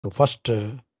So first,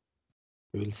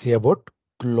 we will see about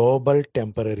global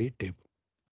temporary table.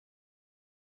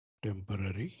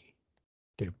 Temporary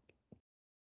table.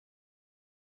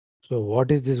 So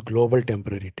what is this global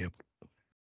temporary table?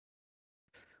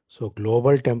 So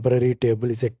global temporary table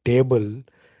is a table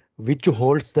which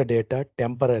holds the data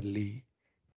temporarily.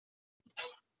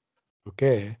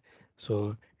 Okay,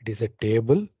 so it is a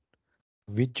table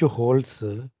which holds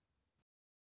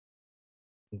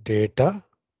data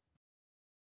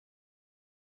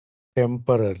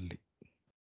temporarily.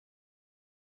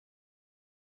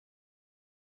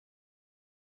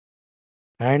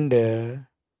 And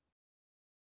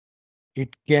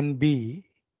it can be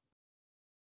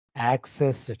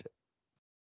accessed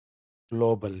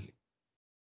globally.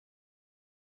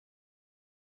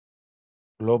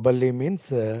 Globally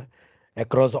means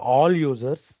across all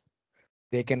users,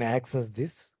 they can access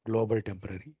this global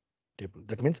temporary table.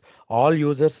 That means all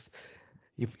users,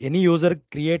 if any user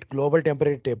create global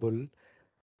temporary table,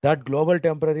 that global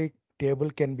temporary table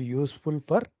can be useful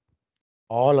for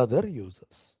all other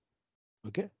users.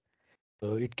 Okay,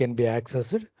 so it can be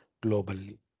accessed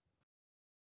globally.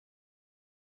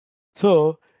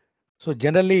 So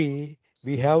generally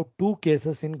we have two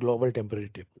cases in global temporary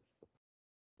table.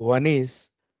 One is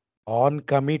on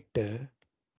commit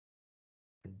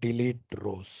delete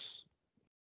rows,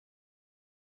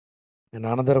 and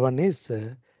another one is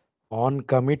on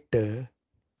commit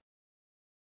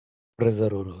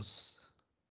preserve rows.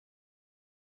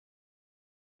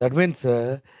 That means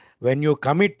when you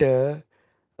commit,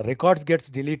 records gets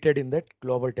deleted in that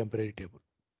global temporary table.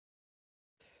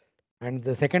 And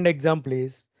the second example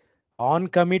is on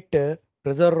commit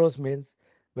preserve rows means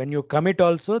when you commit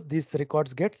also these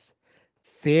records gets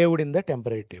saved in the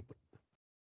temporary table.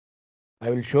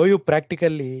 I will show you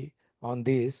practically on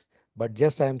this, but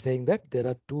just I am saying that there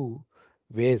are two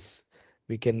ways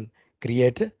we can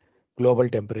create a global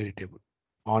temporary table: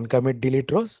 on commit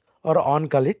delete rows or on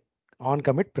commit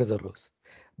preserve rows.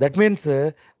 That means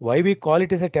why we call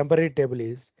it as a temporary table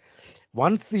is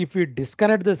once if you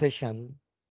disconnect the session,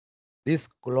 this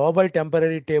global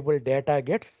temporary table data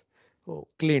gets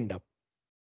cleaned up.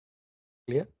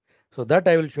 Clear? So that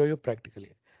I will show you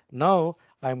practically. Now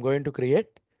I am going to create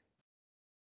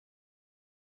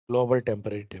global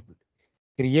temporary table.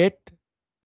 Create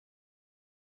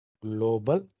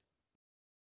global.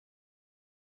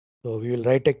 So we will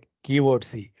write a keyword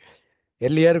C.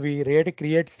 Earlier we read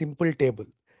create simple table,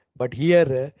 but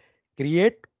here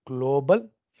create global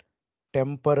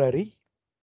temporary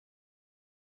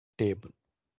table.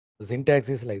 The syntax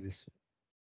is like this.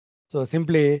 So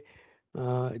simply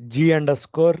G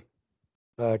underscore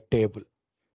table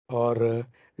or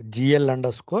GL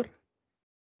underscore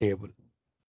table.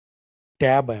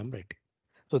 Tab I am writing.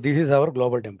 So this is our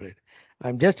global template.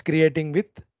 I'm just creating with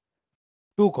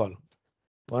two columns.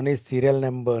 One is serial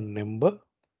number,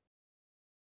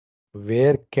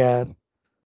 where char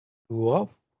 2 of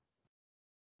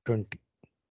 20.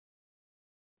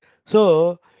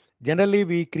 So generally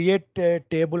we create a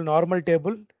table, normal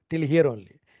table till here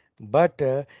only. But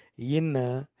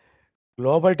in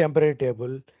global temporary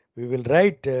table, we will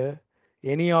write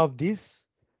any of these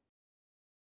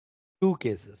two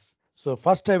cases. So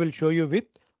first I will show you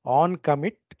with on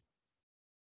commit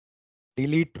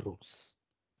delete rows.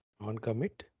 On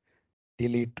commit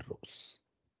delete rows.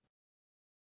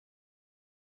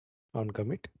 On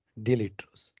commit delete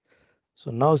rows.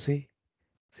 So now see,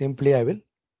 simply I will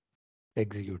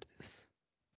execute this.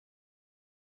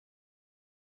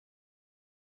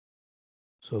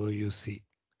 So you see,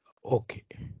 okay.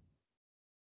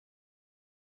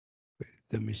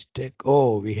 The mistake.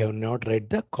 Oh, we have not write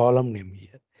the column name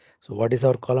here. So what is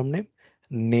our column name?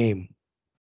 Name.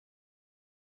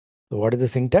 So what is the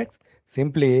syntax?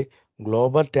 Simply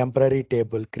global temporary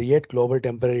table, create global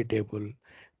temporary table,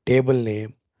 table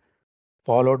name,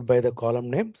 followed by the column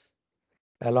names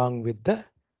along with the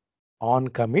on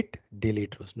commit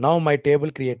delete rows. Now my table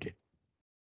created.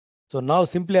 So now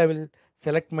simply I will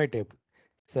select my table.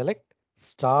 Select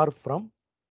star from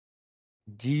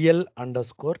GL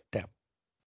underscore tab.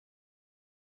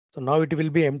 So now it will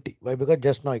be empty. Why? Because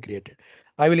just now I created.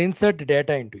 I will insert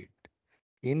data into it.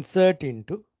 Insert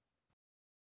into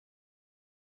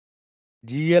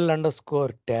GL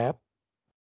underscore tab.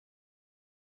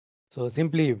 So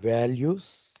simply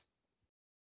values.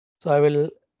 So I will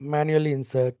manually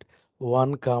insert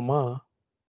 1 comma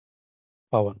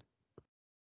Pawan.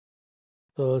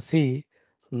 So see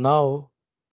now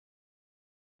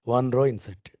one row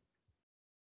inserted.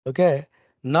 Okay.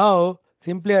 Now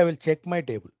simply I will check my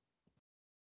table.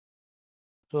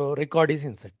 So record is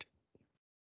inserted.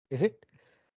 Is it?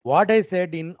 What I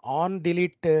said in on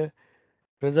delete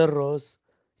preserve rows.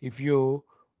 If you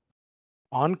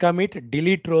on commit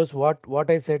delete rows, what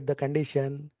I said the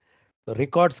condition, the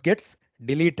records gets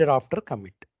deleted after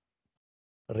commit.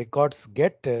 Records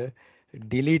get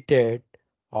deleted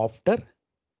after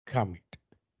commit.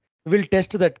 We'll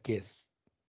test that case.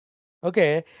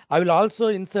 Okay, I will also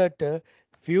insert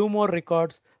few more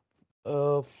records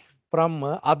from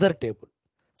other table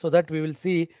so that we will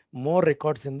see more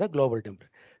records in the global template.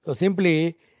 So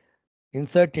simply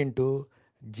insert into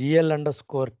gl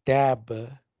underscore tab.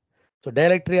 So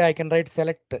directory I can write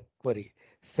select query.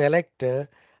 Select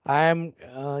I am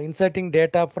inserting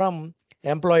data from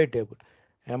employee table.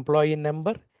 Employee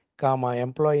number, comma,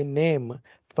 employee name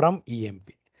from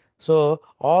EMP. So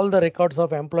all the records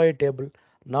of employee table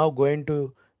now going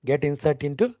to get insert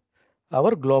into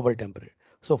our global template.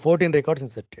 So 14 records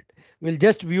inserted. We'll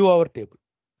just view our table.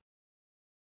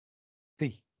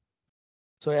 See.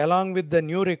 So along with the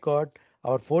new record,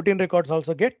 our 14 records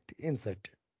also get inserted.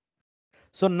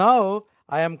 So now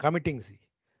I am committing C.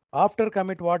 After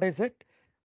commit what I said,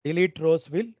 delete rows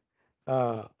will,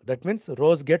 that means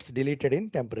rows gets deleted in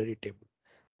temporary table,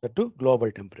 the to global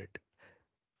template.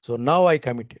 So now I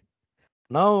committed.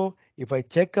 Now if I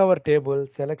check our table,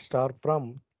 select star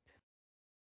from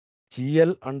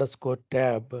gl underscore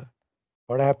tab,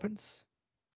 what happens?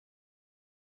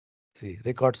 See,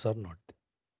 records are not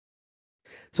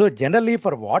there. So generally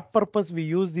for what purpose we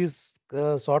use these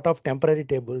sort of temporary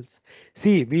tables?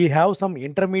 See, we have some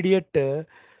intermediate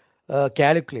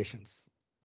calculations.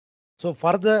 So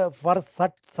for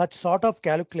such sort of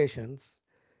calculations,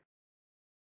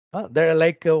 they're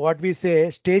like what we say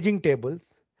staging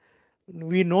tables.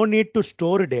 We no need to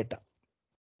store data,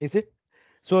 is it?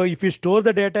 So if you store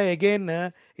the data again,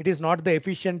 it is not the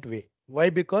efficient way. Why?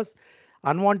 Because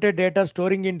unwanted data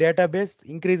storing in database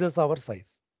increases our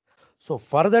size. So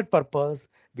for that purpose,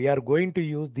 we are going to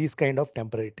use these kind of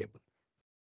temporary tables.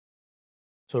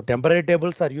 So temporary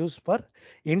tables are used for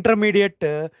intermediate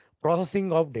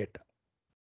processing of data.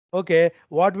 Okay,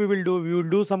 what we will do, we will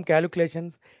do some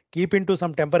calculations, keep into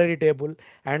some temporary table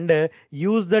and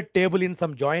use that table in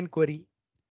some join query.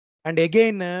 And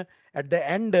again, at the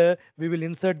end, we will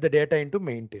insert the data into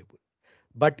main table.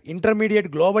 But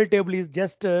intermediate global table is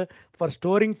just for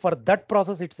storing for that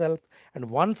process itself. And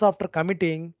once after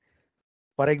committing,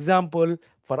 for example,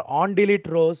 for on delete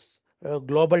rows,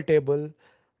 global table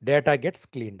data gets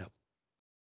cleaned up.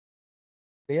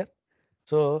 Clear?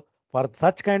 So for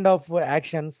such kind of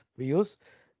actions we use,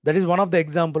 that is one of the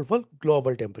example for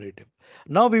global temporary table.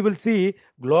 Now we will see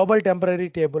global temporary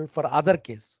table for other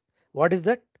case. What is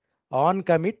that? On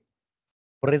commit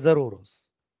preserve rows.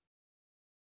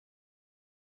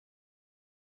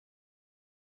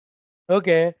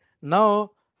 Okay,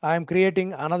 now I am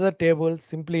creating another table,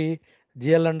 simply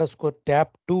gl underscore tab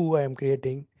 2 I am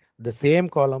creating the same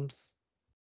columns.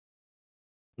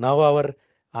 Now our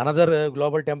another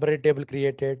global temporary table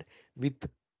created with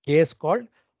case called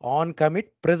on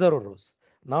commit preserve rows.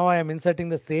 Now I am inserting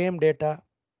the same data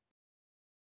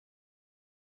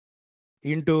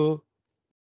into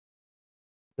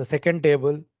the second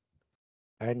table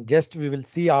and just we will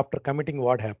see after committing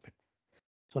what happened.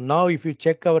 So now if you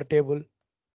check our table,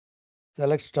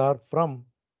 select star from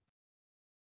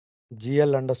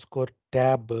gl underscore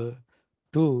tab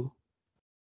 2.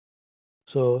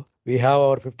 So we have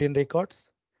our 15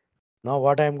 records. Now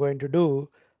what I am going to do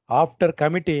after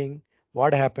committing,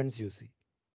 what happens you see.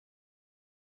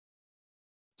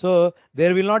 So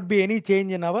there will not be any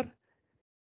change in our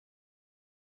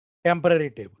temporary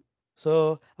table.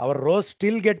 So our rows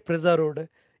still get preserved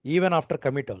even after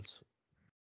commit also.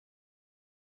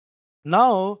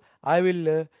 Now I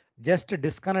will just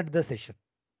disconnect the session.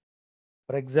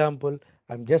 For example,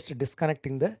 I'm just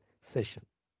disconnecting the session.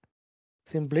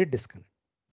 Simply disconnect.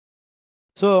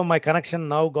 So my connection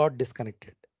now got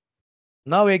disconnected.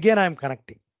 Now again I'm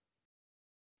connecting.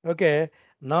 Okay,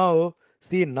 now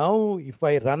see, now if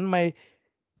I run my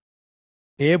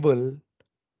table,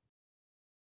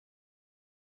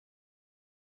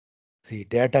 see,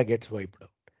 data gets wiped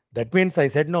out. That means I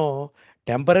said no,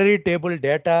 temporary table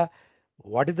data.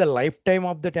 What is the lifetime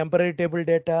of the temporary table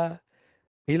data?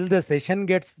 Till the session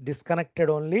gets disconnected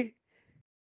only,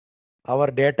 our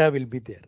data will be there.